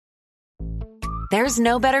There's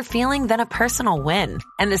no better feeling than a personal win.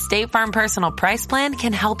 And the State Farm Personal Price Plan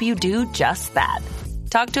can help you do just that.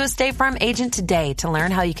 Talk to a State Farm agent today to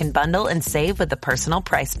learn how you can bundle and save with the Personal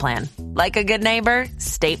Price Plan. Like a good neighbor,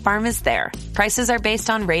 State Farm is there. Prices are based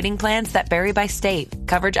on rating plans that vary by state.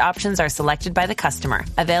 Coverage options are selected by the customer.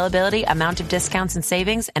 Availability, amount of discounts and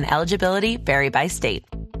savings, and eligibility vary by state.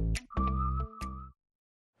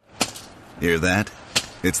 Hear that?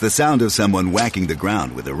 It's the sound of someone whacking the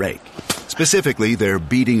ground with a rake. Specifically, they're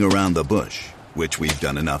beating around the bush, which we've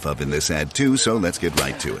done enough of in this ad too, so let's get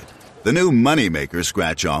right to it. The new Moneymaker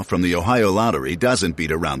scratch-off from the Ohio Lottery doesn't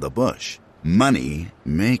beat around the bush. Money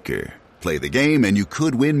Maker. Play the game and you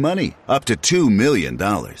could win money, up to $2 million.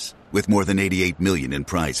 With more than $88 million in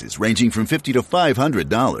prizes, ranging from $50 to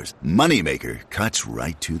 $500, Moneymaker cuts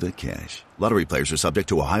right to the cash. Lottery players are subject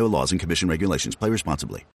to Ohio laws and commission regulations. Play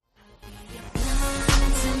responsibly.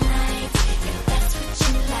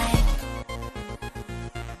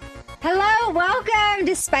 Hello, welcome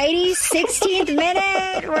to Speidi's 16th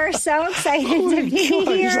minute. We're so excited to be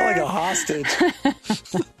here. You sound like a hostage.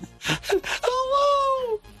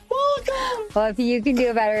 Hello, welcome. Well, if you can do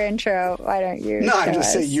a better intro, why don't you? No, I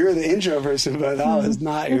just say you're the intro person, but that was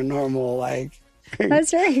not your normal, like. That's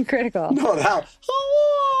very critical. No, that.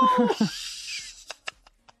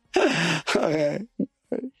 Hello. Okay.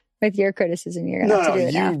 With your criticism, you're going to have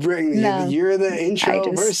to do it now. You're the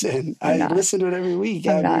intro person. I listen to it every week.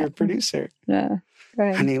 I'm your producer. No. Go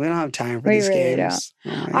ahead. Honey, we don't have time for these games.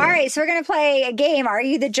 Oh all right, so we're going to play a game. Are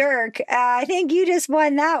You the Jerk? I think you just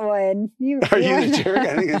won that one. Are You the Jerk?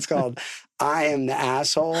 I think it's called I Am the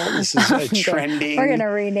Asshole. This is a trending. We're going to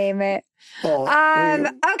rename it. Well,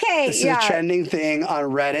 okay, this is a trending thing on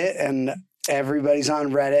Reddit, and everybody's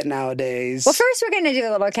on Reddit nowadays. Well, first we're going to do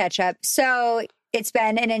a little catch up. So it's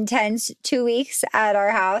been an intense 2 weeks at our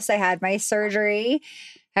house. I had my surgery.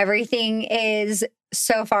 Everything is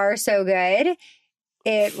so far so good.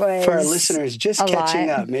 It was for our listeners just catching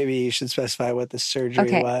up. Maybe you should specify what the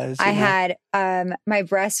surgery was. I had my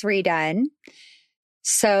breasts redone.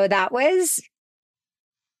 So that was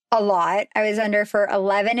a lot. I was under for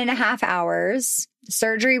 11 and a half hours.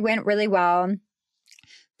 Surgery went really well.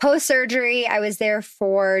 Post-surgery, I was there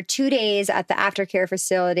for 2 days at the aftercare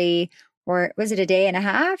facility. Or was it a day and a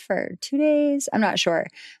half or 2 days? I'm not sure.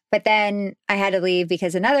 But then I had to leave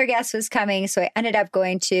because another guest was coming. So I ended up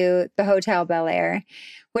going to the Hotel Bel Air,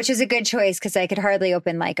 which is a good choice because I could hardly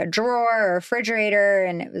open like a drawer or a refrigerator.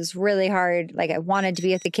 And it was really hard. Like I wanted to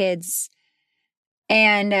be with the kids.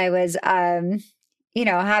 And I was,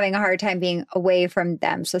 having a hard time being away from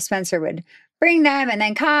them. So Spencer would bring them and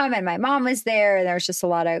then come. And my mom was there. And there was just a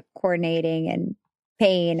lot of coordinating and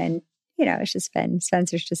pain and it's just been,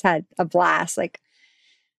 Spencer's just had a blast, like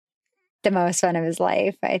the most fun of his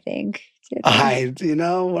life, I think. When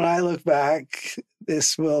I look back,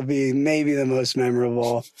 this will be maybe the most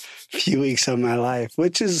memorable few weeks of my life,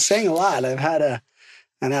 which is saying a lot. I've had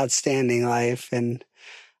an outstanding life and,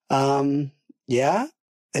 it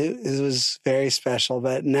was very special,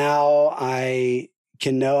 but now I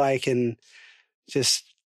can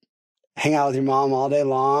just hang out with your mom all day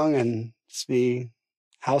long and just be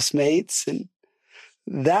housemates, and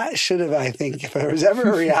that should have, I think, if there was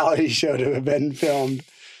ever a reality show to have been filmed,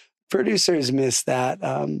 producers missed that.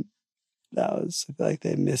 That was, I feel like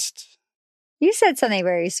they missed. You said something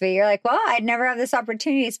very sweet. You're like, well, I'd never have this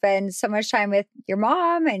opportunity to spend so much time with your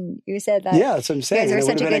mom, and you said that. Yeah, that's what I'm saying. You guys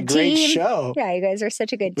are it such would have been a great team. show. Yeah, you guys are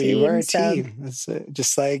such a good team. We were a team. It's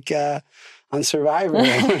just like on Survivor,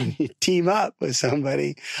 when you team up with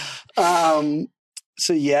somebody.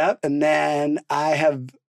 So, yeah. And then I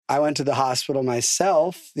went to the hospital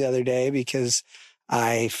myself the other day because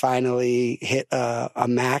I finally hit a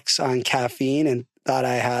max on caffeine and thought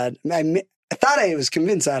I was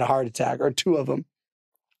convinced I had a heart attack or two of them.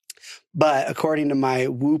 But according to my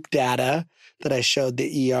Whoop data that I showed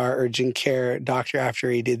the ER urgent care doctor after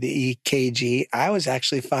he did the EKG, I was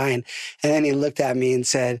actually fine. And then he looked at me and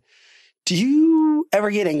said, "Do you ever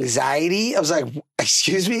get anxiety?" I was like,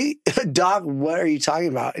 "Excuse me, doc, what are you talking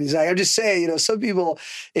about?" And he's like, "I'm just saying, some people,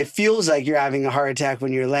 it feels like you're having a heart attack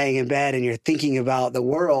when you're laying in bed and you're thinking about the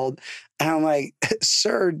world." And I'm like,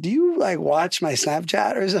 "Sir, do you watch my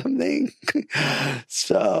Snapchat or something?"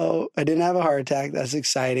 So I didn't have a heart attack. That's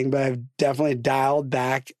exciting, but I've definitely dialed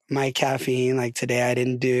back my caffeine. Like today, I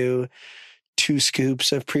didn't do 2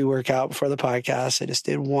 scoops of pre-workout before the podcast. I just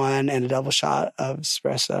did 1 and a double shot of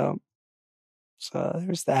espresso. So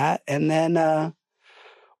there's that. And then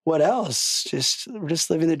what else? We're just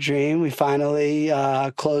living the dream. We finally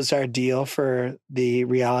closed our deal for the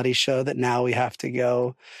reality show that now we have to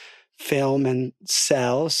go film and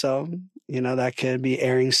sell. So, that could be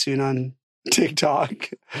airing soon on TikTok.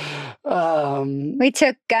 We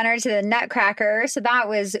took Gunner to the Nutcracker, so that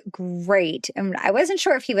was great. And I wasn't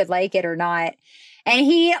sure if he would like it or not. And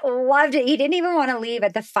he loved it. He didn't even want to leave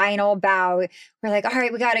at the final bow. We're like, all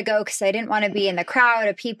right, we got to go because I didn't want to be in the crowd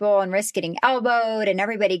of people and risk getting elbowed and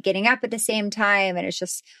everybody getting up at the same time. And it's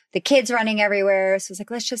just the kids running everywhere. So it's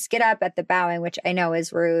like, let's just get up at the bowing, which I know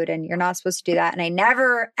is rude and you're not supposed to do that. And I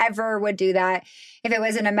never, ever would do that if it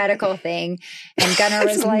wasn't a medical thing. And Gunner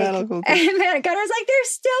was like, Gunner's like, they're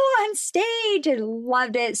still on stage, and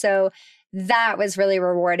loved it. So that was really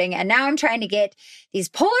rewarding. And now I'm trying to get these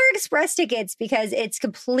Polar Express tickets because it's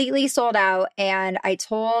completely sold out. And I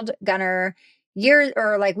told Gunner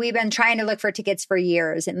we've been trying to look for tickets for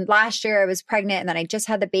years. And last year I was pregnant and then I just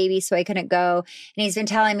had the baby, so I couldn't go. And he's been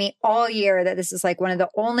telling me all year that this is like one of the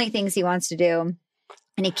only things he wants to do.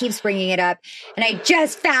 And he keeps bringing it up. And I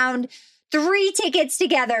just found 3 tickets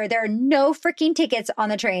together. There are no freaking tickets on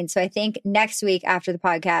the train. So I think next week after the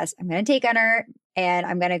podcast, I'm going to take Gunner and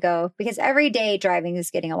I'm going to go, because every day driving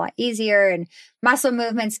is getting a lot easier and muscle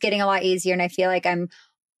movement's getting a lot easier. And I feel like I'm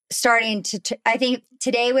starting to, I think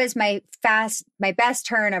today was my best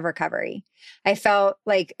turn of recovery. I felt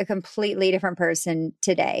like a completely different person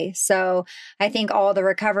today. So I think all the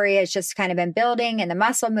recovery has just kind of been building and the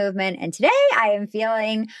muscle movement. And today I am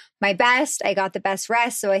feeling my best. I got the best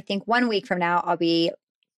rest. So I think 1 week from now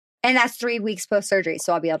and that's 3 weeks post-surgery.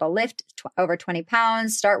 So I'll be able to lift over 20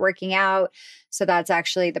 pounds, start working out. So that's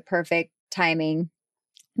actually the perfect timing.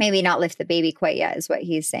 Maybe not lift the baby quite yet is what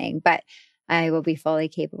he's saying, but I will be fully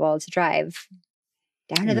capable to drive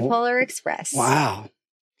down to the Polar Express. Wow.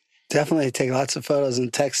 Definitely take lots of photos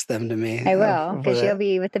and text them to me. I will, because you'll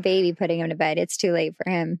be with the baby putting him to bed. It's too late for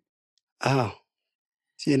him. Oh.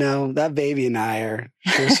 That baby and we're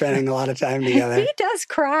spending a lot of time together. He does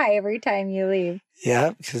cry every time you leave.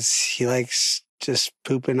 Yeah, because he likes just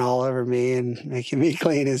pooping all over me and making me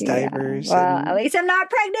clean his diapers. Well, at least I'm not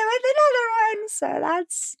pregnant with another one. So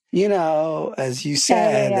that's... as you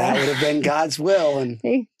said, that would have been God's will. And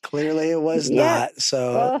clearly it was not.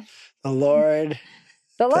 So the Lord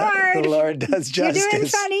does justice. You're doing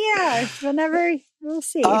funny, yeah. We'll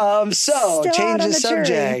see. So change the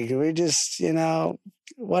subject. We just,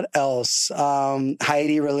 what else?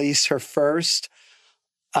 Heidi released her first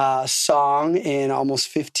song in almost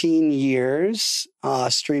 15 years,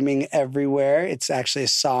 streaming everywhere. It's actually a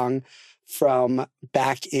song from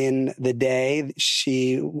back in the day.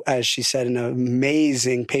 She, as she said, an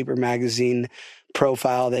amazing Paper Magazine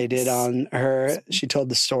profile they did on her. She told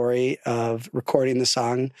the story of recording the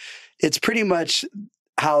song. It's pretty much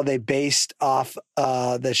how they based off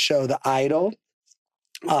the show The Idol,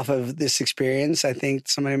 off of this experience. I think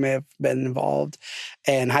somebody may have been involved.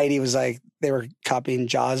 And Heidi was like, they were copying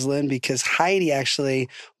Jocelyn, because Heidi actually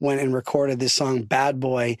went and recorded this song Bad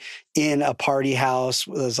Boy in a party house.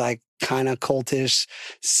 It was like kind of cultish,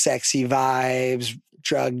 sexy vibes,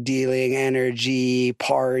 drug dealing, energy,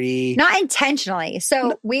 party. Not intentionally.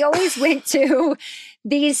 So we always went to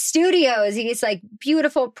these studios, these like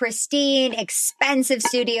beautiful, pristine, expensive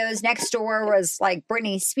studios. Next door was like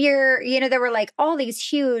Britney Spears. There were like all these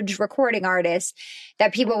huge recording artists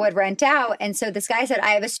that people would rent out. And so this guy said,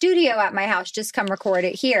 I have a studio at my house. Just come record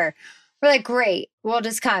it here. We're like, great, we'll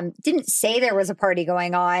just come. Didn't say there was a party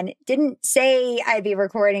going on. Didn't say I'd be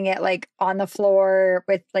recording it like on the floor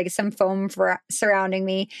with like some foam surrounding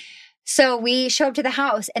me. So we show up to the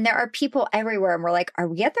house and there are people everywhere. And we're like, are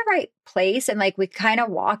we at the right place? And like, we kind of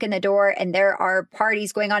walk in the door and there are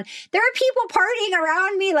parties going on. There are people partying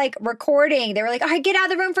around me, like recording. They were like, all right, get out of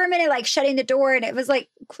the room for a minute, like shutting the door. And it was like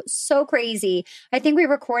so crazy. I think we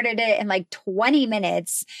recorded it in like 20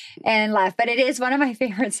 minutes and left. But it is one of my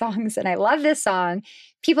favorite songs. And I love this song.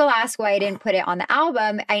 People ask why I didn't put it on the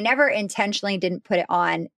album. I never intentionally didn't put it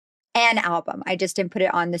on an album. I just didn't put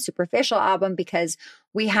it on the Superficial album because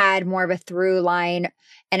we had more of a through line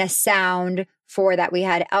and a sound for that. We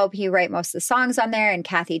had LP write most of the songs on there, and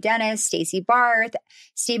Kathy Dennis, Stacey Barth,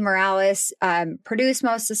 Steve Morales produced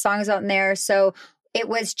most of the songs on there. So it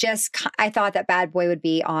was just, I thought that Bad Boy would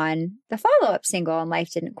be on the follow-up single, and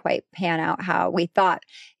life didn't quite pan out how we thought.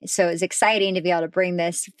 So it was exciting to be able to bring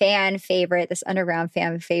this fan favorite, this underground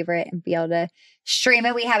fan favorite, and be able to stream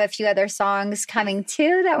it. We have a few other songs coming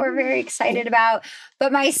too that we're very excited about.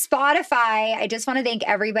 But my Spotify, I just want to thank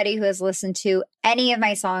everybody who has listened to any of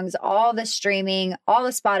my songs, all the streaming, all the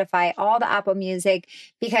Spotify, all the Apple Music,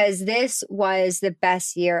 because this was the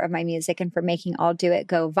best year of my music and for making I'll Do It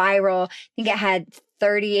go viral. I think it had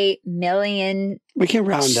 38 million. We can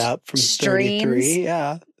round up from streams. 33.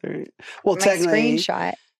 Yeah. Well, my technically,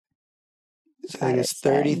 screenshot. I think it's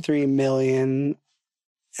 33 million.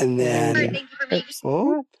 And then,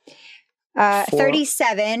 Four-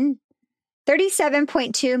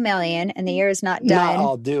 37.2 million, and the year is not done. Not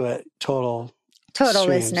all do it. Total streams.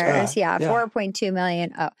 Listeners. Yeah, 4.2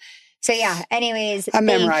 million. Oh, so yeah. Anyways, I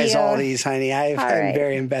memorize thank you. all these, honey. I'm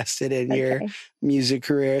very invested in your music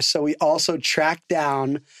career. So we also tracked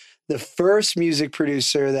down the first music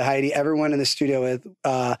producer that Heidi ever went in the studio with,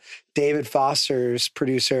 David Foster's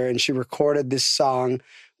producer, and she recorded this song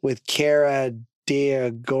with Cara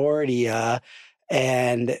Diagordia.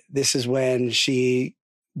 And this is when she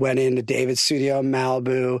went into David's studio in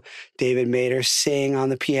Malibu. David made her sing on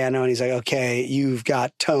the piano, and he's like, okay, you've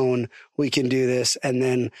got tone. We can do this. And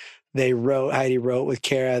then Heidi wrote with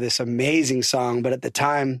Cara this amazing song. But at the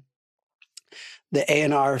time, the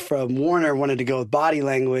A&R from Warner wanted to go with Body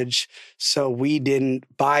Language. So we didn't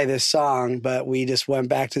buy this song, but we just went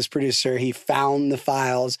back to this producer. He found the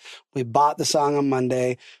files. We bought the song on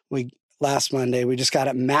last Monday. We just got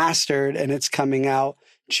it mastered, and it's coming out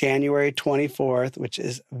January 24th, which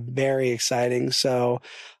is very exciting. So,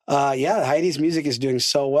 Heidi's music is doing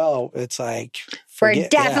so well. It's like, we're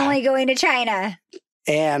definitely going to China.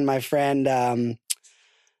 And my friend, a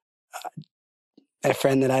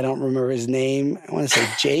friend that I don't remember his name, I want to say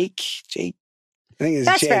Jake, I think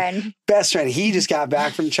it's best friend. He just got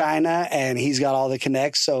back from China, and he's got all the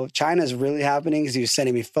connects. So China's really happening, because he was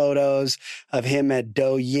sending me photos of him at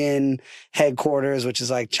Douyin headquarters, which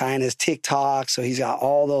is like China's TikTok. So he's got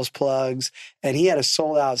all those plugs, and he had a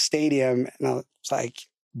sold out stadium. And I was like,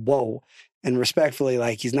 whoa. And respectfully,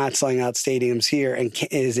 like, he's not selling out stadiums here and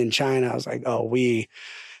is in China. I was like,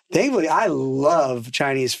 thankfully, I love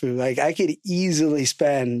Chinese food. Like, I could easily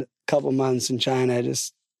spend a couple months in China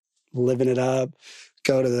just living it up,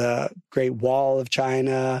 go to the Great Wall of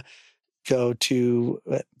China, go to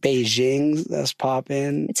Beijing. Let's pop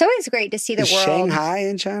in. It's always great to see the world. Shanghai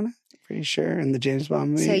in China? Pretty sure, in the James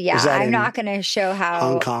Bond movie. So yeah, I'm not going to show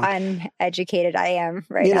how uneducated I am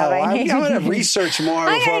now. I'm going to research more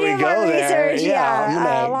before we go there. I'm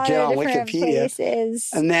going to get on Wikipedia. Places.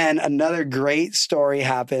 And then another great story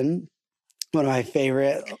happened. One of my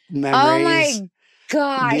favorite memories. Oh my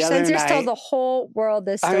gosh, Spencer's told the whole world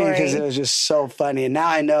this story. I mean, because it was just so funny. And now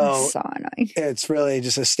I know so annoying. It's really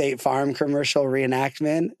just a State Farm commercial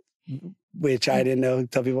reenactment, which I didn't know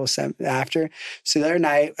until people sent after. So the other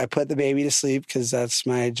night, I put the baby to sleep, because that's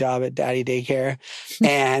my job at daddy daycare.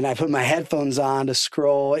 And I put my headphones on to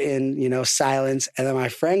scroll in, silence. And then my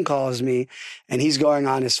friend calls me, and he's going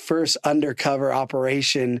on his first undercover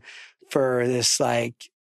operation for this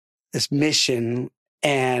mission.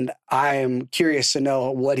 And I am curious to know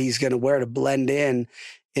what he's going to wear to blend in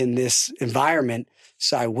this environment.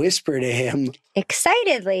 So I whisper to him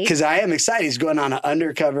excitedly, because I am excited. He's going on an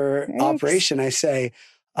undercover operation. I say,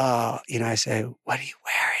 what are you wearing?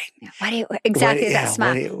 That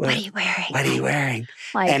smile. What are you wearing? What are you wearing?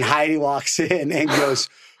 And Heidi walks in and goes,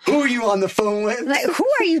 who are you on the phone with? Like, who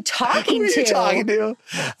are you talking to?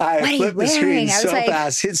 I flipped the screen so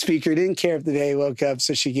fast, hit speaker, didn't care if the day woke up,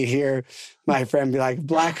 so she could hear my friend be like,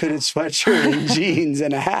 black hooded sweatshirt and jeans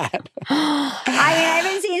and a hat. I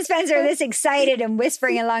haven't seen Spencer this excited and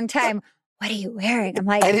whispering in a long time. What are you wearing? I'm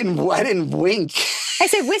like, I didn't wink. I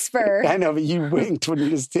said whisper. I know, but you winked when you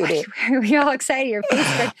just did it. Were you all excited? Your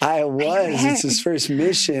face. I was. It's his first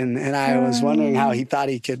mission, and I was wondering how he thought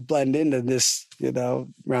he could blend into this,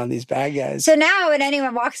 around these bad guys. So now when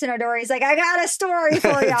anyone walks in our door, he's like, I got a story for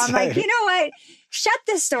you. I'm like, you know what? Shut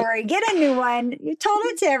the story. Get a new one. You told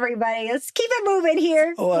it to everybody. Let's keep it moving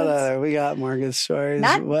here. What other? We got more good stories.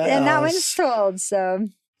 That one's told, so...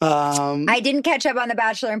 I didn't catch up on The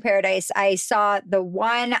Bachelor in Paradise. I saw the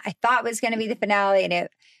one I thought was going to be the finale, and it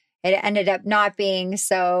ended up not being.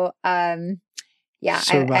 So,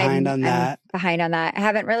 So behind on that. I'm behind on that. I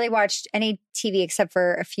haven't really watched any TV except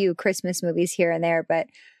for a few Christmas movies here and there, but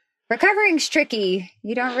recovering's tricky.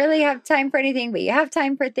 You don't really have time for anything, but you have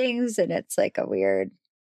time for things, and it's like a weird...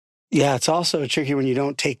 Yeah, it's also tricky when you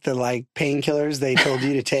don't take the painkillers they told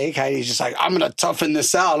you to take. Heidi's just like, I'm going to toughen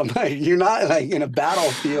this out. I'm like, you're not in a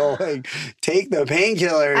battlefield. Take the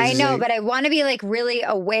painkillers. I know, but I want to be really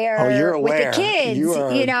aware. Oh, you're aware. With the kids.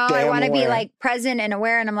 I want to be present and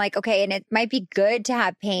aware. And I'm like, okay, and it might be good to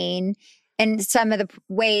have pain and some of the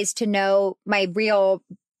ways to know my real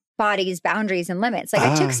body's boundaries and limits.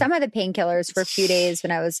 I took some of the painkillers for a few days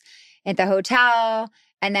when I was at the hotel.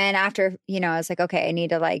 And then after, I was like, okay, I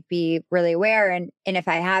need to be really aware. And if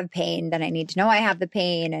I have pain, then I need to know I have the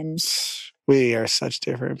pain. And We are such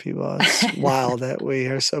different people. It's wild that we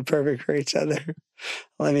are so perfect for each other.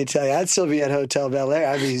 Let me tell you, I'd still be at Hotel Bel Air.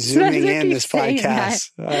 I'd be zooming in this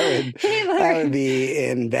podcast. I would be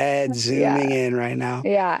in bed zooming in right now.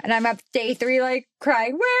 Yeah. And I'm up day 3, like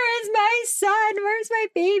crying, where is my son? Where's my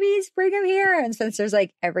babies? Bring him here. And Spencer's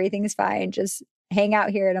like, everything's fine. Just hang out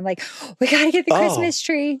here. And I'm like, we got to get the Christmas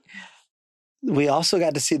tree. We also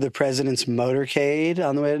got to see the president's motorcade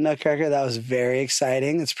on the way to Nutcracker. That was very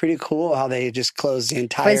exciting. It's pretty cool how they just closed the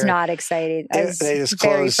entire... I was not excited. They just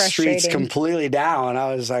closed streets completely down.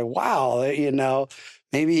 I was like, wow,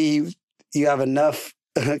 maybe you have enough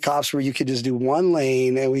cops where you could just do one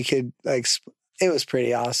lane and we could it was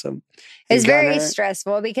pretty awesome. It was very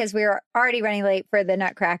stressful because we were already running late for the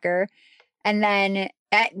Nutcracker. And then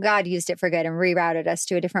God used it for good and rerouted us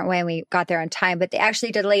to a different way, and we got there on time. But they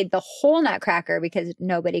actually delayed the whole Nutcracker because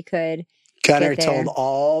nobody could. Gunner told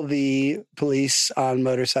all the police on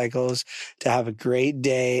motorcycles to have a great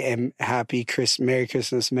day and Merry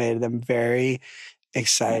Christmas. Made them very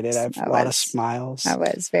excited. I have a lot of smiles. That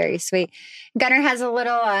was very sweet. Gunner has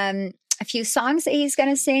a few songs that he's going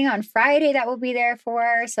to sing on Friday that we'll be there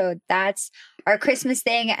for. So that's our Christmas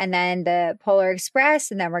thing. And then the Polar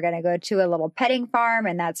Express. And then we're going to go to a little petting farm.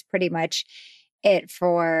 And that's pretty much it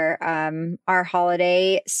for our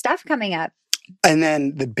holiday stuff coming up. And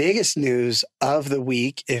then the biggest news of the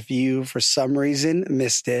week, if you for some reason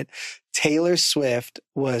missed it, Taylor Swift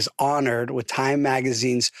was honored with Time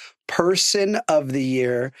Magazine's Person of the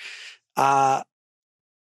Year.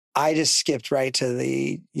 I just skipped right to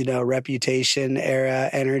the, Reputation era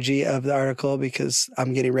energy of the article because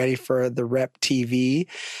I'm getting ready for the Rep TV.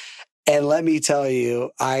 And let me tell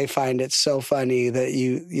you, I find it so funny that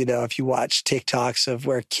if you watch TikToks of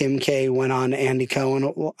where Kim K went on Andy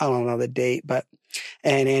Cohen, well, I don't know the date,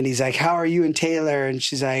 and Andy's like, how are you and Taylor? And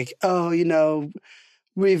she's like, oh,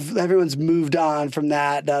 everyone's moved on from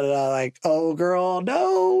that, like, oh girl,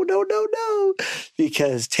 no,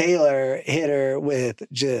 because Taylor hit her with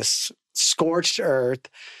just scorched earth.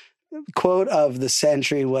 Quote of the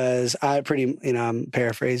century was, I'm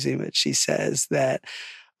paraphrasing, but she says that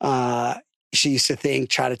she used to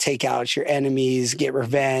try to take out your enemies, get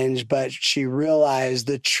revenge, but she realized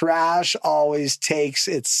the trash always takes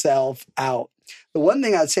itself out. The one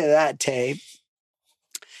thing I'd say to that, Tay,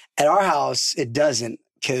 at our house, it doesn't,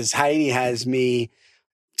 because Heidi has me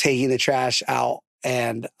taking the trash out,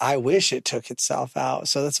 and I wish it took itself out.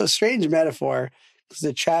 So that's a strange metaphor, because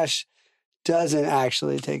the trash doesn't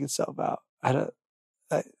actually take itself out. I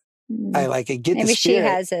like it. Get maybe the spirit. She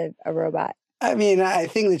has a robot. I mean, I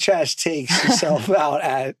think the trash takes itself out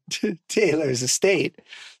at Taylor's estate.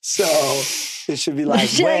 So it should be like,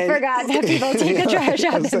 she forgot that people take the trash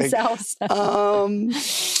out themselves.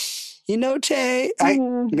 Tay,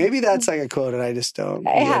 maybe that's like a quote and I just don't.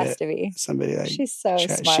 It has to be. Somebody like she's so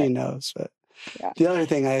smart. She knows. But the other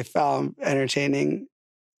thing I found entertaining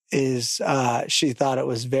is she thought it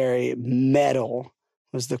was very metal,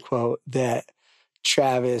 was the quote that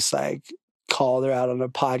Travis called her out on a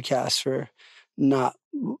podcast for not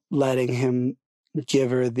letting him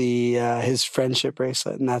give her his friendship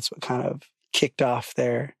bracelet, and that's what kind of kicked off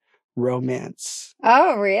their romance.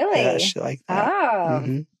 Oh, really? Yeah, shit like that. Oh,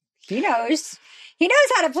 mm-hmm. He knows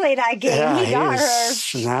how to play that game. Yeah, he got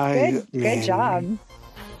her. Good job.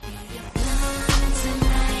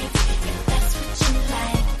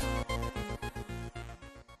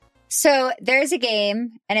 So there's a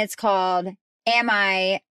game, and it's called Am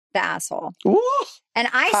I the Asshole? Ooh. And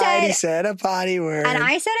Heidi said a potty word. And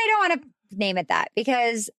I said I don't want to name it that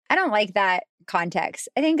because I don't like that context.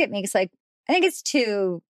 I think it's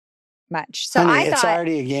too much. So Honey, I thought it's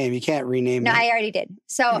already a game. You can't rename it. No, I already did.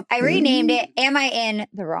 So I renamed it. Am I in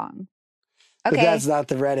the wrong? Okay. But that's not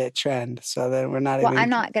the Reddit trend. So then we're not I'm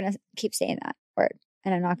not going to keep saying that word.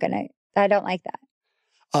 And I don't like that.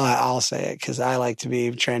 I'll say it because I like to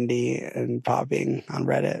be trendy and popping on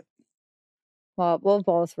Reddit. Well, we'll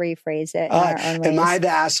both rephrase it in our own ways. Am I the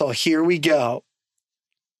asshole? Here we go.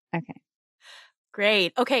 Okay.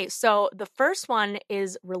 Great. Okay, so the first one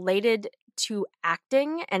is related to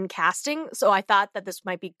acting and casting. So I thought that this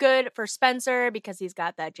might be good for Spencer because he's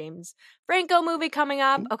got that James Franco movie coming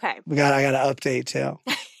up. Okay. I got to update too.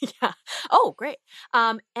 Yeah. Oh, great.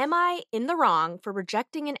 Am I in the wrong for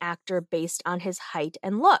rejecting an actor based on his height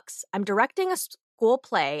and looks? I'm directing a school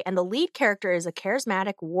play, and the lead character is a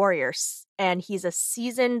charismatic warrior, and he's a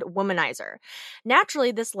seasoned womanizer.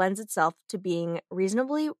 Naturally, this lends itself to being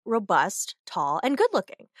reasonably robust, tall, and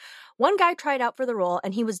good-looking. One guy tried out for the role,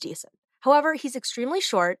 and he was decent. However, he's extremely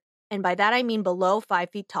short, and by that I mean below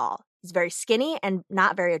 5 feet tall. He's very skinny and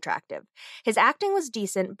not very attractive. His acting was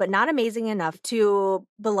decent, but not amazing enough to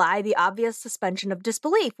belie the obvious suspension of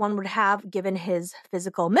disbelief one would have given his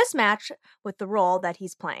physical mismatch with the role that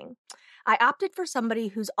he's playing. I opted for somebody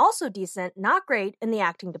who's also decent, not great in the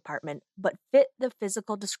acting department, but fit the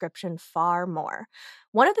physical description far more.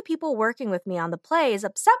 One of the people working with me on the play is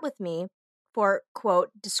upset with me for,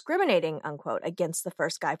 quote, discriminating, unquote, against the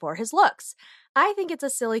first guy for his looks. I think it's a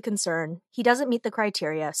silly concern. He doesn't meet the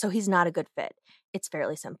criteria, so he's not a good fit. It's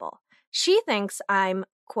fairly simple. She thinks I'm,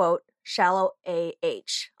 quote, shallow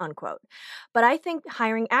AH, unquote. But I think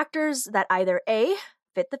hiring actors that either A,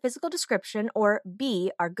 fit the physical description, or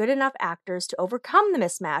B, are good enough actors to overcome the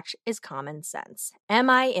mismatch is common sense. Am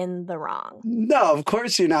I in the wrong? No, of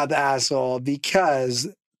course you're not the asshole,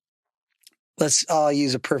 because I'll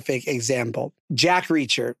use a perfect example. Jack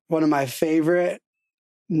Reacher, one of my favorite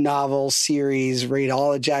novel series, read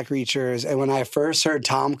all of Jack Reachers. And when I first heard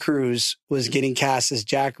Tom Cruise was getting cast as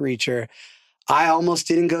Jack Reacher, I almost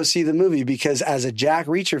didn't go see the movie, because as a Jack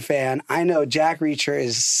Reacher fan, I know Jack Reacher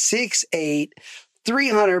is 6'8",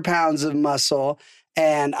 300 pounds of muscle.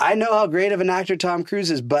 And I know how great of an actor Tom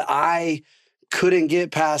Cruise is, but I couldn't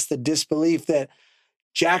get past the disbelief that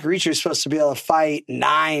Jack Reacher is supposed to be able to fight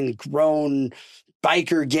 9 grown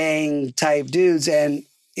biker gang type dudes. And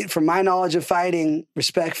from my knowledge of fighting,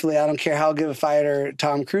 respectfully, I don't care how good a fighter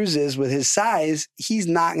Tom Cruise is with his size, he's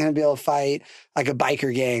not going to be able to fight like a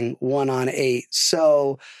biker gang 1-on-8.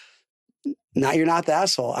 So you're not the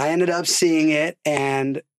asshole. I ended up seeing it,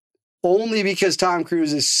 and only because Tom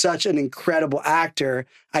Cruise is such an incredible actor,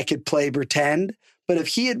 I could play pretend. But if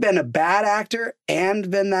he had been a bad actor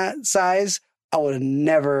and been that size, I wouldn't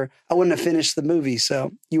have finished the movie.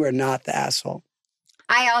 So you are not the asshole.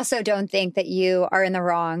 I also don't think that you are in the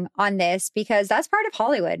wrong on this, because that's part of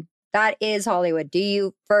Hollywood. That is Hollywood. Do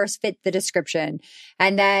you first fit the description?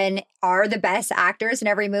 And then are the best actors in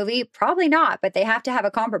every movie? Probably not, but they have to have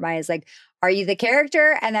a compromise. Like, are you the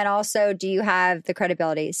character? And then also, do you have the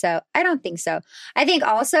credibility? So I don't think so. I think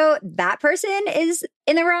also that person is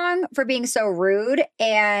in the wrong for being so rude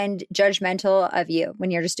and judgmental of you when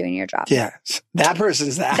you're just doing your job. Yeah. That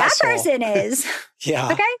person's the asshole. That person is. Yeah.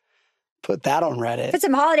 Okay. Put that on Reddit. Put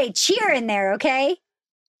some holiday cheer in there, okay?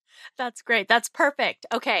 That's great. That's perfect.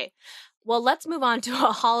 Okay. Well, let's move on to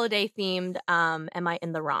a holiday themed Am I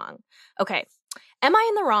in the Wrong? Okay. Am I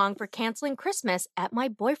in the wrong for canceling Christmas at my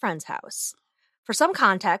boyfriend's house? For some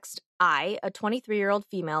context, I, a 23-year-old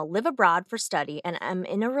female, live abroad for study and am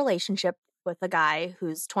in a relationship with a guy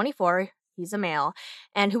who's 24, he's a male,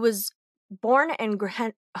 and who was born and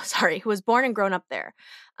grown up there.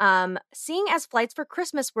 Seeing as flights for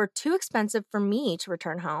Christmas were too expensive for me to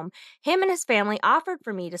return home, him and his family offered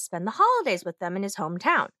for me to spend the holidays with them in his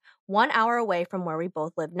hometown, 1 hour away from where we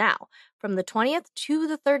both live now, from the 20th to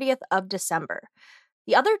the 30th of December.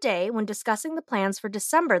 The other day, when discussing the plans for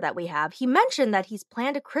December that we have, he mentioned that he's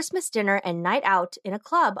planned a Christmas dinner and night out in a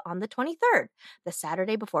club on the 23rd, the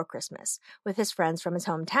Saturday before Christmas, with his friends from his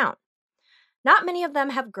hometown. Not many of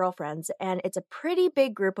them have girlfriends, and it's a pretty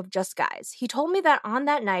big group of just guys. He told me that on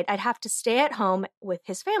that night, I'd have to stay at home with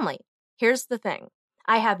his family. Here's the thing.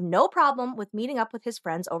 I have no problem with meeting up with his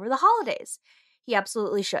friends over the holidays. He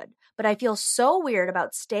absolutely should. But I feel so weird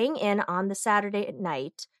about staying in on the Saturday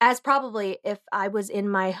night, as probably if I was in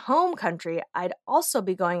my home country, I'd also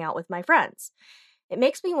be going out with my friends. It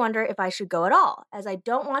makes me wonder if I should go at all, as I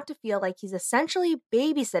don't want to feel like he's essentially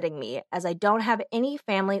babysitting me, as I don't have any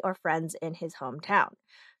family or friends in his hometown.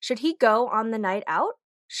 Should he go on the night out?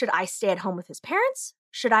 Should I stay at home with his parents?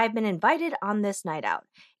 Should I have been invited on this night out?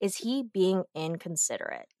 Is he being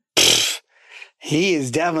inconsiderate? He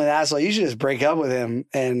is definitely the asshole. You should just break up with him.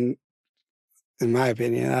 And in my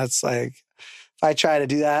opinion, that's like, if I try to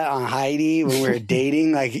do that on Heidi when we were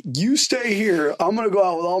dating, like, you stay here, I'm going to go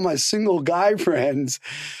out with all my single guy friends.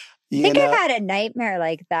 I think I've had a nightmare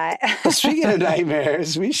like that. Speaking of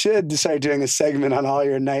nightmares, we should start doing a segment on all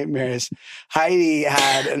your nightmares. Heidi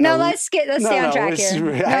had... Let's stay on track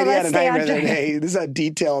here. Heidi had a nightmare that day. This is how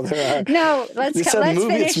detailed there are. No, let's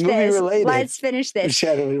finish this. Related. Let's finish this. She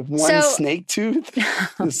had one snake tooth.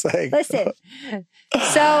 It's like, listen.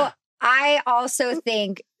 So I also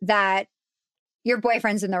think that your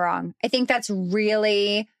boyfriend's in the wrong. I think that's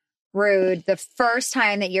really rude. The first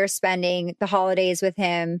time that you're spending the holidays with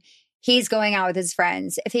him, he's going out with his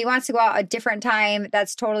friends. If he wants to go out a different time,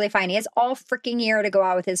 that's totally fine. He has all freaking year to go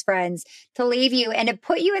out with his friends. To leave you and to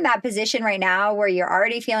put you in that position right now where you're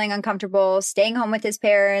already feeling uncomfortable, staying home with his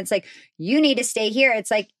parents, like, you need to stay here. It's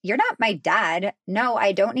like, you're not my dad. No,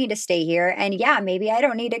 I don't need to stay here. And yeah, maybe I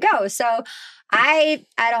don't need to go. So I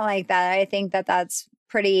don't like that. I think that that's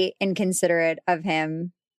pretty inconsiderate of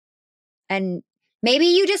him. And maybe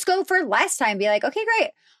you just go for less time. Be like, okay,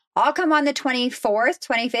 great. I'll come on the 24th,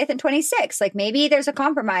 25th, and 26th. Like maybe there's a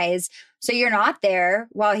compromise. So you're not there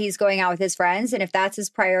while he's going out with his friends. And if that's his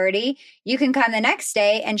priority, you can come the next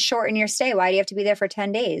day and shorten your stay. Why do you have to be there for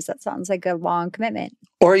 10 days? That sounds like a long commitment.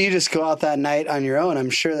 Or you just go out that night on your own. I'm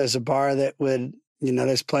sure there's a bar that would,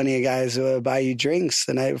 there's plenty of guys who would buy you drinks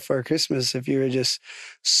the night before Christmas if you were just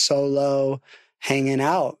solo hanging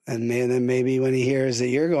out. And then maybe when he hears that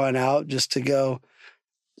you're going out, just to go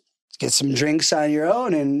get some drinks on your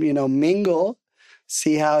own and, mingle,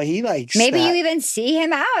 see how he likes Maybe that. you even see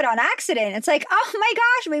him out on accident. It's like, oh my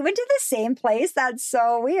gosh, we went to the same place. That's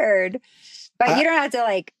so weird. But you don't have to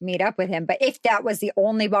like meet up with him. But if that was the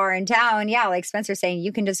only bar in town, yeah, like Spencer's saying,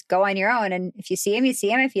 you can just go on your own. And if you see him, you see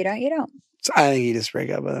him. If you don't, you don't. So I think you just break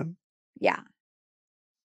up with him. Yeah.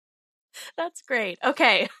 That's great.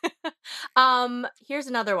 Okay. Here's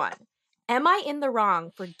another one. Am I in the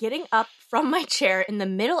wrong for getting up from my chair in the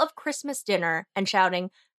middle of Christmas dinner and shouting,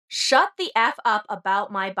 "Shut the F up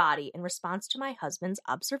about my body," in response to my husband's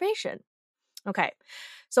observation? Okay.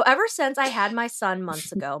 So ever since I had my son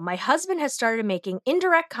months ago, my husband has started making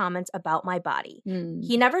indirect comments about my body.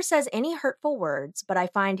 He never says any hurtful words, but I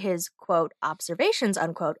find his, quote, observations,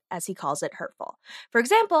 unquote, as he calls it, hurtful. For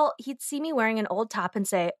example, he'd see me wearing an old top and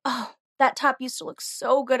say, "Oh, that top used to look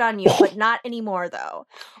so good on you, but not anymore though."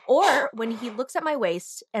 Or when he looks at my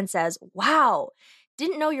waist and says, "Wow,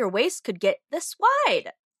 didn't know your waist could get this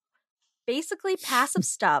wide." Basically passive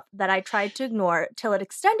stuff that I tried to ignore till it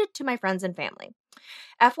extended to my friends and family.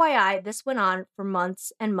 FYI, this went on for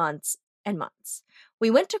months and months and months.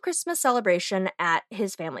 We went to Christmas celebration at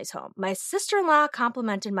his family's home. My sister-in-law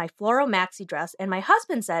complimented my floral maxi dress, and my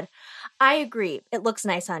husband said, "I agree, it looks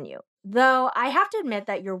nice on you. Though I have to admit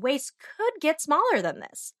that your waist could get smaller than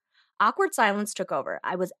this." Awkward silence took over.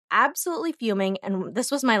 I was absolutely fuming, and this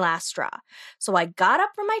was my last straw. So I got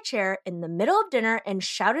up from my chair in the middle of dinner and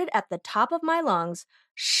shouted at the top of my lungs,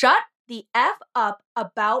 "Shut the F up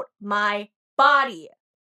about my body."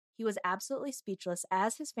 He was absolutely speechless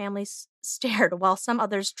as his family stared while some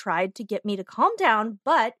others tried to get me to calm down,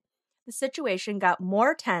 but the situation got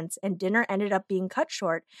more tense and dinner ended up being cut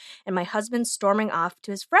short and my husband storming off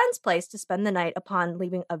to his friend's place to spend the night upon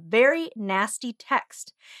leaving a very nasty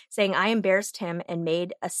text saying I embarrassed him and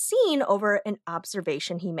made a scene over an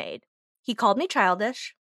observation he made. He called me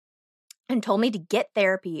childish and told me to get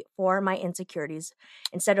therapy for my insecurities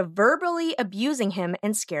instead of verbally abusing him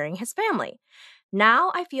and scaring his family.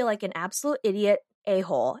 Now I feel like an absolute idiot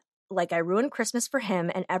a-hole, like I ruined Christmas for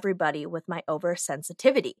him and everybody with my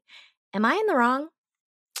oversensitivity. Am I in the wrong?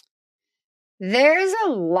 There's a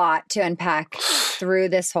lot to unpack through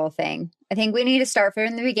this whole thing. I think we need to start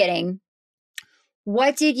from the beginning.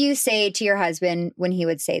 What did you say to your husband when he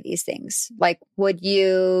would say these things? Like, would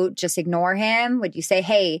you just ignore him? Would you say,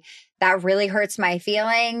 "Hey, that really hurts my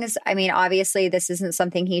feelings"? I mean, obviously, this isn't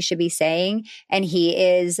something he should be saying. And he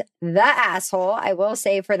is the asshole, I will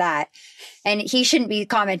say for that. And he shouldn't be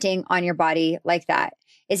commenting on your body like that.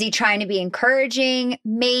 Is he trying to be encouraging?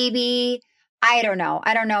 Maybe. I don't know.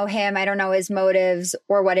 I don't know him. I don't know his motives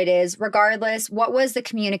or what it is. Regardless, what was the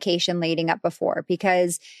communication leading up before?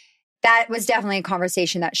 Because that was definitely a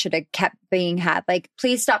conversation that should have kept being had. Like,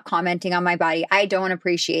 please stop commenting on my body. I don't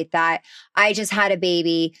appreciate that. I just had a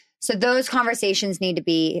baby. So those conversations need to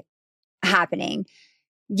be happening.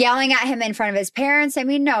 Yelling at him in front of his parents, I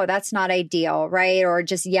mean, no, that's not ideal, right? Or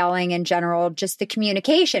just yelling in general, just the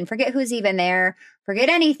communication. Forget who's even there. Forget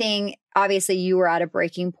anything. Obviously, you were at a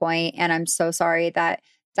breaking point, and I'm so sorry that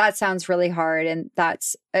sounds really hard, and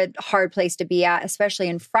that's a hard place to be at, especially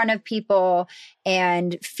in front of people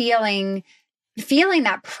and feeling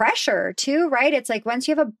that pressure too, right? It's like once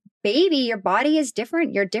you have a baby, your body is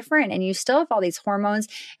different. You're different, and you still have all these hormones,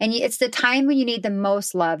 and it's the time when you need the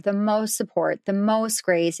most love, the most support, the most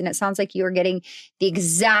grace. And it sounds like you are getting the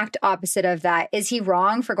exact opposite of that. Is he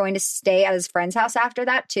wrong for going to stay at his friend's house after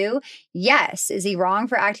that too? Yes. Is he wrong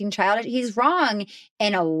for acting childish? He's wrong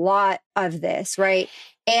in a lot of this, right?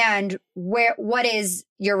 And what is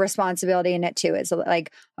your responsibility in it too? Is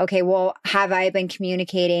like, okay, well, have I been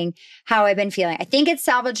communicating how I've been feeling? I think it's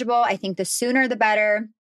salvageable. I think the sooner the better.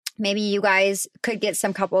 Maybe you guys could get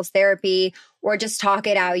some couples therapy or just talk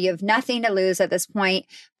it out. You have nothing to lose at this point.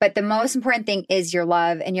 But the most important thing is your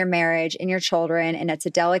love and your marriage and your children. And it's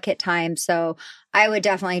a delicate time. So I would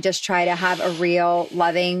definitely just try to have a real,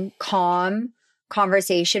 loving, calm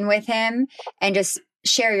conversation with him and just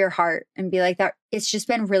share your heart and be like, that it's just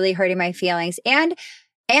been really hurting my feelings. And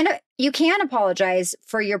you can apologize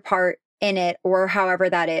for your part in it or however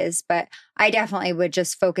that is. But I definitely would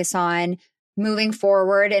just focus on moving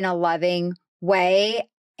forward in a loving way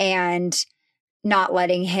and not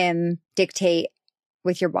letting him dictate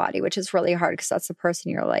with your body, which is really hard because that's the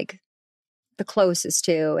person you're like the closest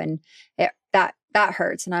to. And that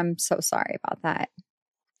hurts. And I'm so sorry about that.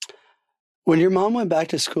 When your mom went back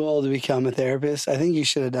to school to become a therapist, I think you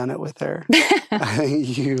should have done it with her. I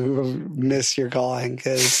think you missed your calling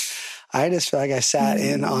because I just feel like I sat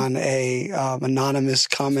in on a anonymous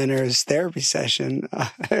commenter's therapy session.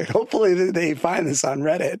 Hopefully they find this on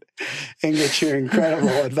Reddit and get your incredible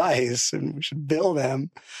advice, and we should bill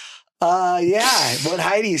them. Yeah, what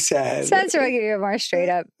Heidi said. Sounds like you a more straight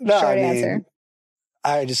up answer.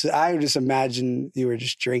 I would just imagine you were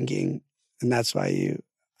just drinking, and that's why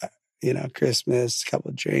Christmas, a couple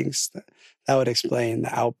of drinks, that would explain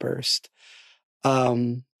the outburst.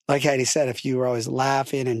 Like Heidi said, if you were always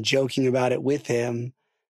laughing and joking about it with him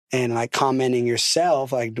and like commenting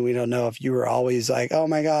yourself, like we don't know if you were always like, oh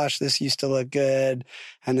my gosh, this used to look good.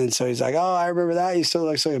 And then so he's like, oh, I remember that used to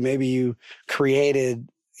look so good. Maybe you created,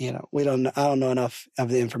 I don't know enough of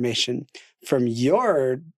the information from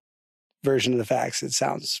your version of the facts. It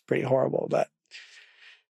sounds pretty horrible, but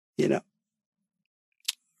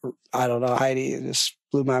I don't know. Heidi just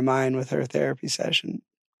blew my mind with her therapy session.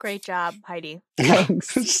 Great job, Heidi.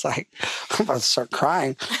 Thanks. It's like, I'm about to start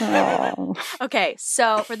crying. Oh. Okay,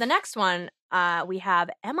 so for the next one, we have,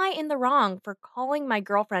 am I in the wrong for calling my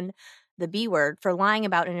girlfriend the B word for lying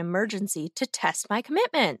about an emergency to test my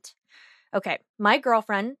commitment? Okay, my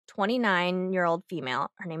girlfriend, 29-year-old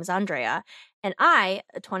female, her name is Andrea, and I,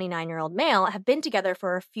 a 29-year-old male, have been together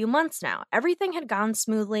for a few months now. Everything had gone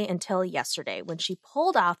smoothly until yesterday when she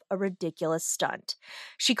pulled off a ridiculous stunt.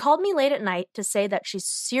 She called me late at night to say that she's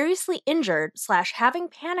seriously injured / having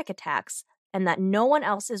panic attacks and that no one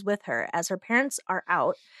else is with her as her parents are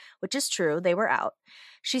out, which is true, they were out.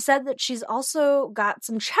 She said that she's also got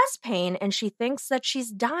some chest pain and she thinks that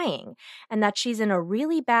she's dying and that she's in a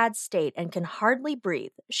really bad state and can hardly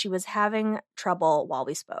breathe. She was having trouble while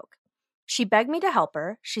we spoke. She begged me to help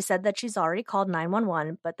her. She said that she's already called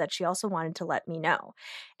 911, but that she also wanted to let me know.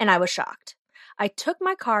 And I was shocked. I took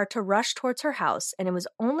my car to rush towards her house, and it was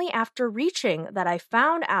only after reaching that I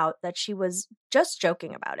found out that she was just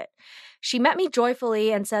joking about it. She met me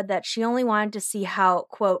joyfully and said that she only wanted to see how,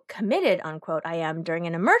 quote, committed, unquote, I am during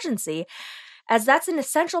an emergency, as that's an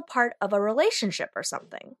essential part of a relationship or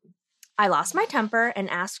something. I lost my temper and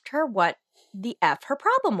asked her what the F her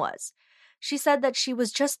problem was. She said that she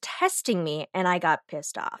was just testing me, and I got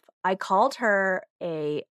pissed off. I called her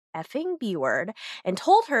a effing B word and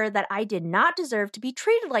told her that I did not deserve to be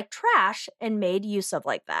treated like trash and made use of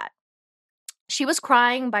like that. She was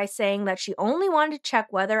crying by saying that she only wanted to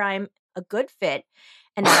check whether I'm a good fit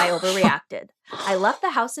and that I overreacted. I left the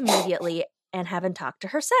house immediately and haven't talked to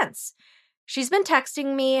her since. She's been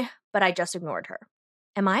texting me, but I just ignored her.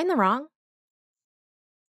 Am I in the wrong?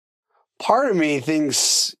 Part of me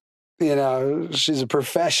thinks, she's a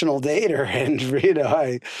professional dater, and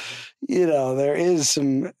there is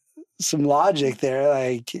some logic there,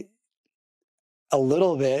 like a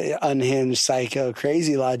little bit unhinged, psycho,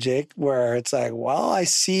 crazy logic, where it's like, well, I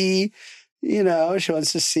see, she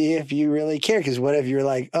wants to see if you really care. Because what if you're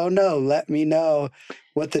like, oh no, let me know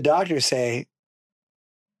what the doctors say,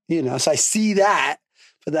 so I see that.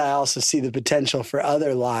 But then I also see the potential for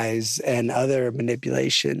other lies and other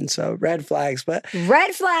manipulation. So red flags, but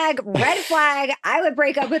red flag. I would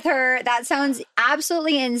break up with her. That sounds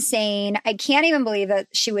absolutely insane. I can't even believe that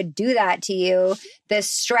she would do that to you. The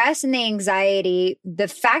stress and the anxiety, the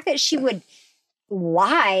fact that she would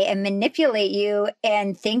lie and manipulate you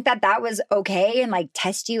and think that that was okay and like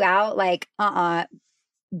test you out, like,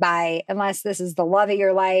 unless this is the love of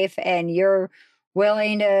your life and you're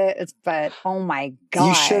willing to, but oh my gosh.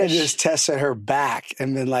 You should have just tested her back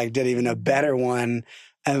and been like, did even a better one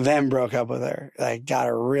and then broke up with her. Like, got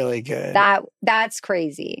her really good. That's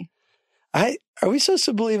crazy. Are we supposed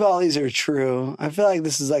to believe all these are true? I feel like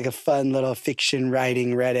this is like a fun little fiction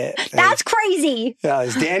writing Reddit. That's crazy. Yeah,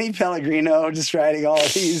 is Danny Pellegrino just writing all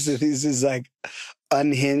of these? These is like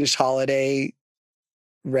unhinged holiday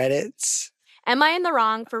Reddits. Am I in the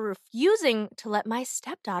wrong for refusing to let my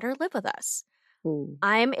stepdaughter live with us? Ooh.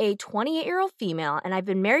 I'm a 28-year-old female, and I've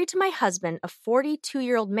been married to my husband, a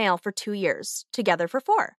 42-year-old male, for 2 years, together for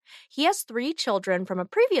 4. He has 3 children from a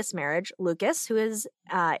previous marriage, Lucas, who is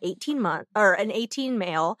an 18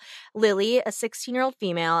 male, Lily, a 16-year-old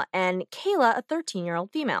female, and Kayla, a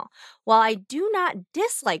 13-year-old female. While I do not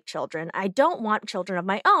dislike children, I don't want children of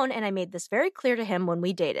my own, and I made this very clear to him when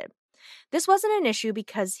we dated. This wasn't an issue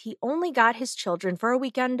because he only got his children for a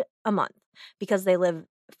weekend a month because they live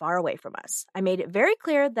far away from us. I made it very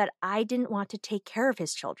clear that I didn't want to take care of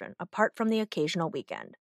his children apart from the occasional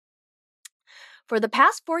weekend. For the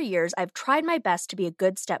past 4 years, I've tried my best to be a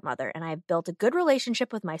good stepmother, and I have built a good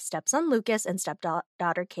relationship with my stepson Lucas and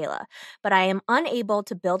stepdaughter Kayla, but I am unable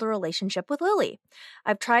to build a relationship with Lily.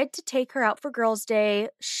 I've tried to take her out for Girls' Day,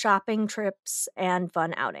 shopping trips, and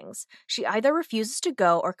fun outings. She either refuses to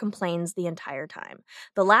go or complains the entire time.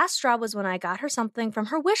 The last straw was when I got her something from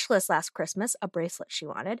her wish list last Christmas, a bracelet she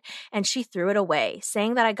wanted, and she threw it away,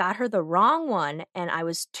 saying that I got her the wrong one and I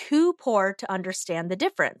was too poor to understand the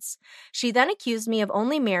difference. She then accused me of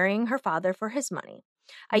only marrying her father for his money.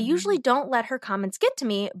 I usually don't let her comments get to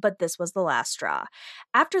me, but this was the last straw.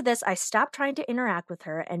 After this, I stopped trying to interact with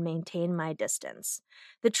her and maintain my distance.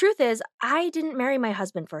 The truth is, I didn't marry my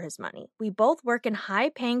husband for his money. We both work in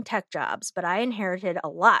high-paying tech jobs, but I inherited a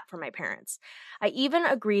lot from my parents. I even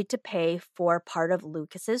agreed to pay for part of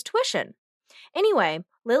Lucas's tuition. Anyway,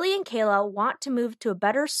 Lily and Kayla want to move to a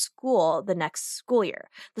better school the next school year.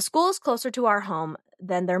 The school is closer to our home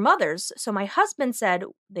than their mother's, so my husband said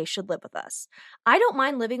they should live with us. I don't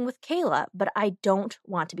mind living with Kayla, but I don't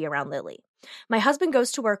want to be around Lily. My husband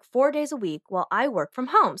goes to work 4 days a week while I work from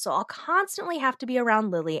home, so I'll constantly have to be around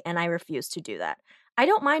Lily, and I refuse to do that. I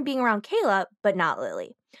don't mind being around Kayla, but not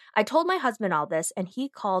Lily. I told my husband all this, and he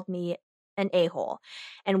called me an a-hole,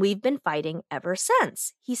 and we've been fighting ever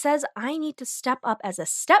since. He says I need to step up as a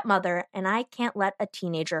stepmother, and I can't let a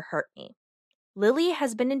teenager hurt me. Lily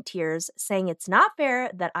has been in tears, saying it's not fair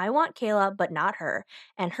that I want Kayla but not her,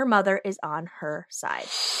 and her mother is on her side.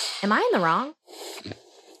 Am I in the wrong?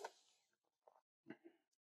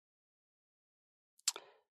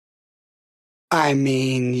 I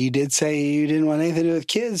mean, you did say you didn't want anything to do with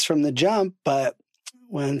kids from the jump, but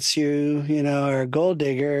once you are a gold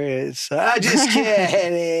digger, it's just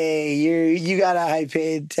kidding. You got a high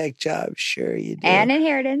paid tech job, sure you do. And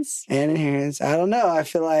inheritance. I don't know. I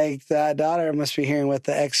feel like that daughter must be hearing what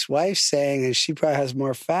the ex-wife's saying, and she probably has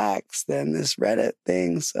more facts than this Reddit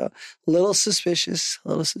thing. So a little suspicious.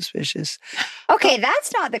 Okay,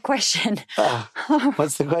 that's not the question.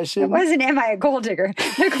 What's the question? It wasn't, am I a gold digger?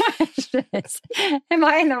 The question is, am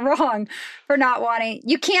I in the wrong for not wanting?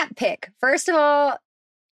 You can't pick. First of all,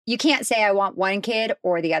 you can't say I want one kid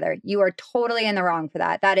or the other. You are totally in the wrong for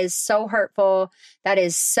that. That is so hurtful. That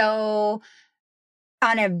is so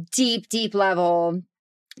on a deep, deep level.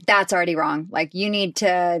 That's already wrong. Like, you need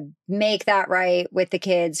to make that right with the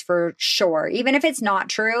kids for sure. Even if it's not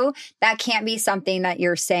true, that can't be something that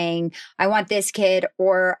you're saying, I want this kid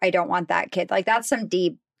or I don't want that kid. Like, that's some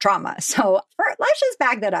deep trauma. So let's just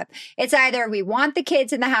back that up. It's either we want the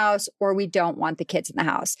kids in the house or we don't want the kids in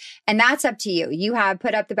the house. And that's up to you. You have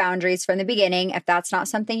put up the boundaries from the beginning. If that's not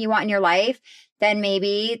something you want in your life, then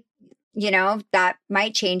maybe, that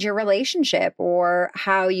might change your relationship or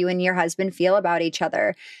how you and your husband feel about each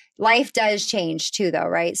other. Life does change too, though,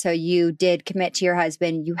 right? So you did commit to your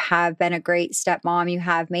husband. You have been a great stepmom. You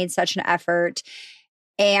have made such an effort,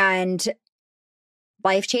 and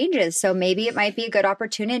life changes. So maybe it might be a good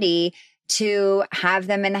opportunity to have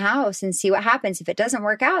them in the house and see what happens. If it doesn't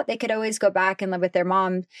work out, they could always go back and live with their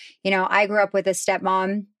mom. I grew up with a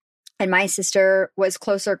stepmom, and my sister was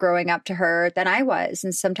closer growing up to her than I was.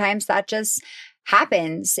 And sometimes that just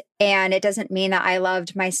happens. And it doesn't mean that I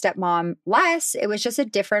loved my stepmom less. It was just a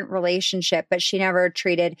different relationship, but she never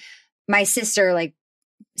treated my sister like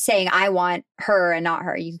saying, I want her and not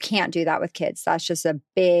her. You can't do that with kids. That's just a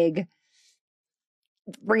big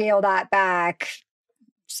reel that back.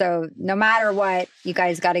 So no matter what, you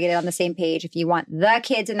guys got to get it on the same page if you want the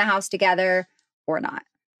kids in the house together or not.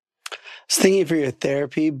 I was thinking for your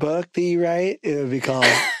therapy book that you write, it would be called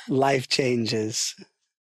Life Changes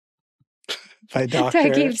by Dr. Do I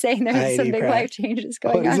keep saying there's Heidi some big Pratt. life changes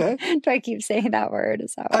going on? That? Do I keep saying that word?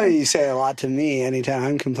 Is that Oh, you say it a lot to me anytime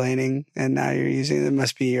I'm complaining, and now you're using it.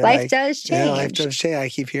 Must be your life does change. Yeah, life does change. I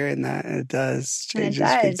keep hearing that. It does. Changes.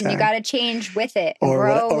 And it does. And you got to change with it. And or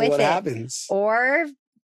grow what, or with what it. happens. Or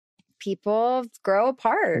people grow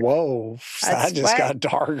apart. Whoa, that just got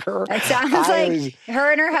darker. It sounds like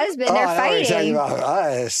her and her husband, they're fighting. You're talking about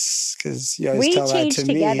us, because you always we tell change that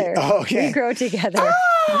to together. me. Oh, okay. We grow together.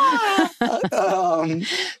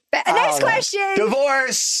 Next question.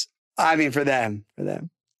 Divorce. I mean, for them.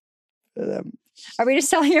 Are we just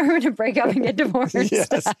telling everyone to break up and get divorced?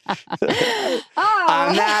 Yes.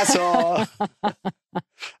 I'm an asshole.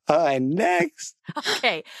 All right, next.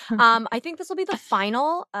 Okay. I think this will be the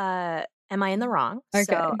final. Am I in the wrong?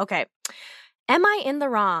 Okay. Am I in the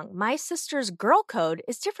wrong? My sister's girl code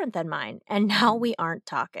is different than mine, and now we aren't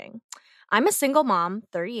talking. I'm a single mom,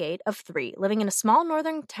 38, of 3, living in a small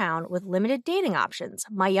northern town with limited dating options.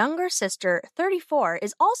 My younger sister, 34,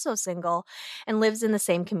 is also single and lives in the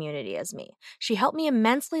same community as me. She helped me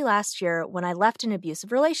immensely last year when I left an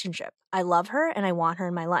abusive relationship. I love her and I want her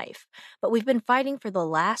in my life, but we've been fighting for the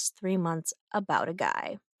last 3 months about a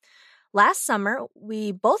guy. Last summer,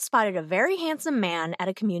 we both spotted a very handsome man at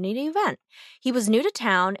a community event. He was new to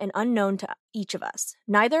town and unknown to each of us.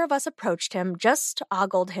 Neither of us approached him, just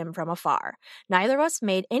ogled him from afar. Neither of us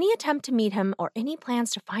made any attempt to meet him or any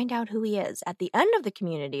plans to find out who he is. At the end of the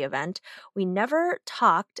community event, we never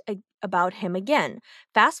talked about him again.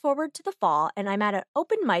 Fast forward to the fall, and I'm at an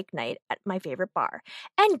open mic night at my favorite bar.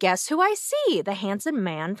 And guess who I see? The handsome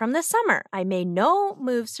man from this summer. I made no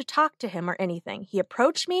moves to talk to him or anything. He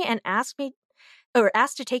approached me and asked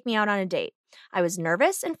to take me out on a date. I was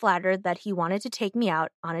nervous and flattered that he wanted to take me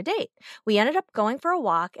out on a date. We ended up going for a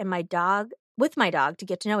walk and with my dog to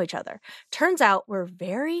get to know each other. Turns out we're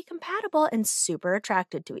very compatible and super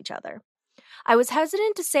attracted to each other. I was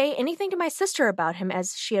hesitant to say anything to my sister about him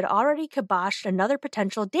as she had already kiboshed another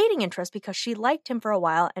potential dating interest because she liked him for a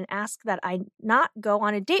while and asked that I not go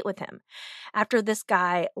on a date with him. After this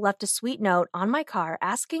guy left a sweet note on my car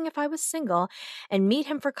asking if I was single and meet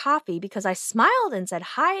him for coffee because I smiled and said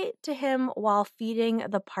hi to him while feeding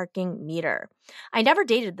the parking meter. I never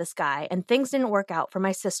dated this guy and things didn't work out for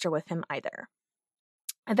my sister with him either.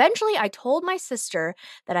 Eventually, I told my sister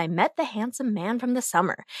that I met the handsome man from the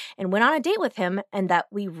summer and went on a date with him and that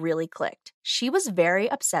we really clicked. She was very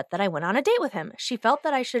upset that I went on a date with him. She felt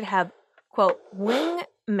that I should have, quote,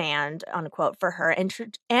 wingmanned, unquote, for her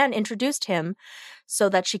and introduced him so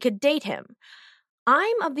that she could date him.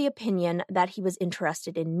 I'm of the opinion that he was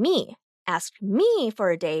interested in me, asked me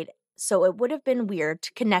for a date, so it would have been weird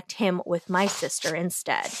to connect him with my sister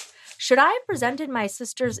instead. Should I have presented my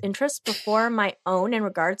sister's interests before my own in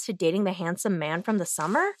regards to dating the handsome man from the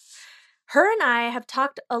summer? Her and I have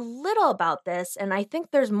talked a little about this, and I think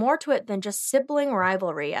there's more to it than just sibling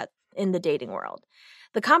rivalry in the dating world.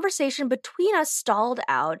 The conversation between us stalled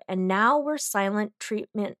out, and now we're silent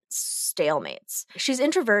treatment stalemates. She's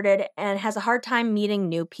introverted and has a hard time meeting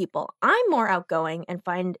new people. I'm more outgoing and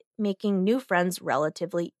find making new friends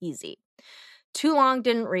relatively easy. Too long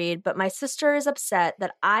didn't read, but my sister is upset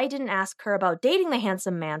that I didn't ask her about dating the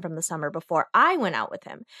handsome man from the summer before I went out with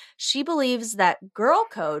him. She believes that girl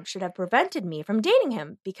code should have prevented me from dating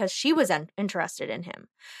him because she was interested in him.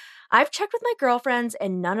 I've checked with my girlfriends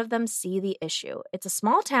and none of them see the issue. It's a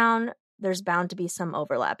small town. There's bound to be some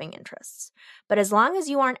overlapping interests. But as long as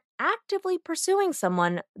you aren't actively pursuing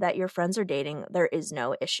someone that your friends are dating, there is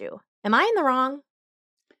no issue. Am I in the wrong?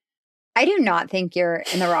 I do not think you're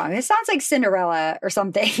in the wrong. This sounds like Cinderella or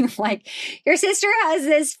something. Like your sister has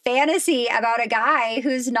this fantasy about a guy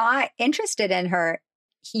who's not interested in her.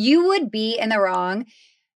 You would be in the wrong.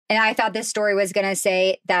 And I thought this story was going to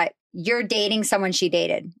say that you're dating someone she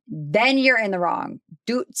dated. Then you're in the wrong.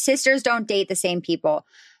 Sisters don't date the same people.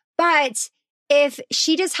 But if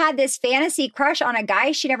she just had this fantasy crush on a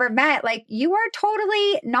guy she never met, like you are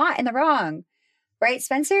totally not in the wrong. Right,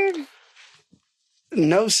 Spencer?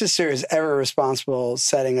 No sister is ever responsible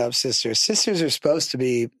setting up sisters. Sisters are supposed to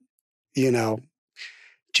be,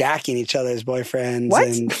 jacking each other's boyfriends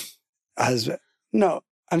and husband. No,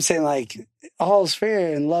 I'm saying like all's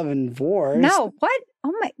fair in love and war. No, what?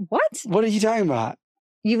 Oh my, what? What are you talking about?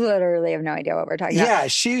 You literally have no idea what we're talking about. Yeah,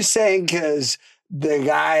 she was saying because the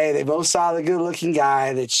guy, they both saw the good looking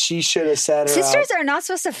guy that she should have set her Sisters up. are not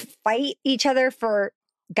supposed to fight each other for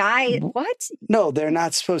guy. What? No, they're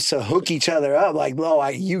not supposed to hook each other up. Like,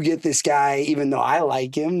 you get this guy, even though I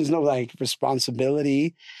like him. There's no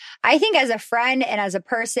responsibility. I think as a friend and as a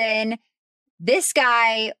person, this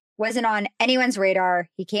guy wasn't on anyone's radar.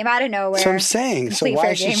 He came out of nowhere. That's what I'm saying. So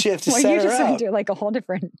why should she have to set her up? You just went to like a whole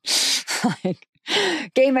different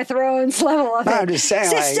Game of Thrones level of it. I'm just saying,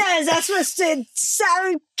 sisters are supposed to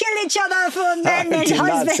kill each other for men and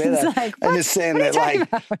husbands. I'm just saying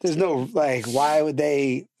that there's no why would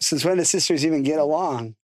they? Since when do sisters even get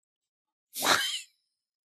along?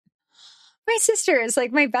 My sister is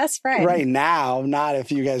like my best friend. Right now, not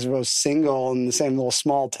if you guys are both single in the same little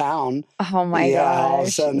small town. Oh my gosh. All of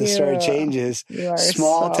a sudden the story changes.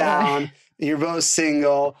 Small town, you're both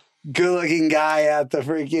single, good looking guy at the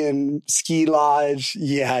freaking ski lodge.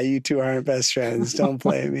 Yeah, you two aren't best friends. Don't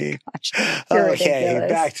blame me. Okay,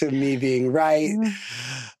 ridiculous. Back to me being right.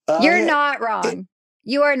 You're not wrong.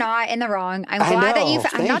 You are not in the wrong. I'm glad that you.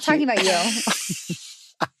 I'm not talking about you.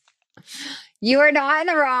 You are not in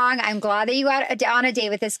the wrong. I'm glad that you got on a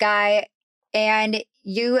date with this guy. And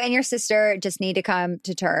you and your sister just need to come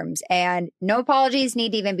to terms, and no apologies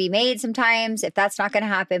need to even be made sometimes if that's not going to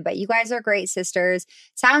happen. But you guys are great sisters.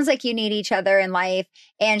 Sounds like you need each other in life,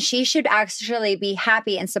 and she should actually be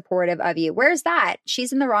happy and supportive of you. Where's that?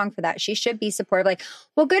 She's in the wrong for that. She should be supportive. Like,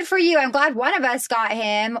 well, good for you. I'm glad one of us got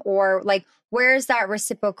him. Or like, where's that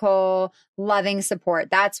reciprocal loving support?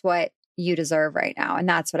 That's what you deserve right now. And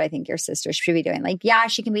that's what I think your sister should be doing. Like, yeah,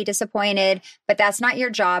 she can be disappointed, but that's not your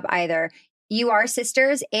job either. You are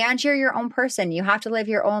sisters and you're your own person. You have to live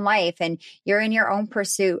your own life and you're in your own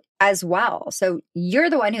pursuit as well. So you're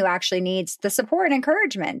the one who actually needs the support and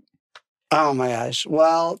encouragement. Oh my gosh.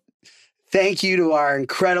 Well, thank you to our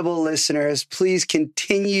incredible listeners. Please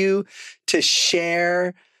continue to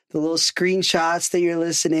share the little screenshots that you're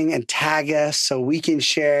listening and tag us so we can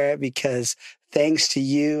share it, because thanks to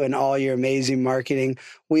you and all your amazing marketing,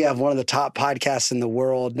 we have one of the top podcasts in the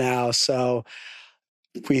world now. So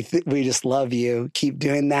we just love you. Keep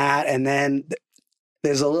doing that. And then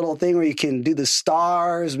there's a little thing where you can do the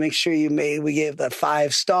stars. Make sure we gave the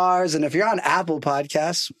 5 stars. And if you're on Apple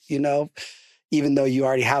Podcasts, even though you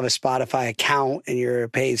already have a Spotify account and you're a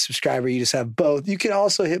paid subscriber, you just have both. You can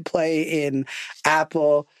also hit play in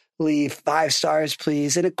Apple. Leave 5 stars,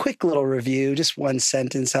 please, and a quick little review, just one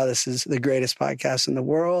sentence, how this is the greatest podcast in the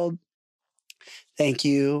world. Thank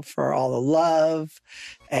you for all the love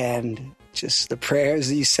and just the prayers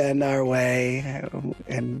that you send our way,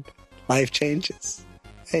 and life changes.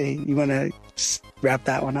 Hey, you want to wrap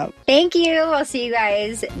that one up? Thank you. I'll see you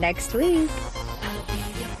guys next week.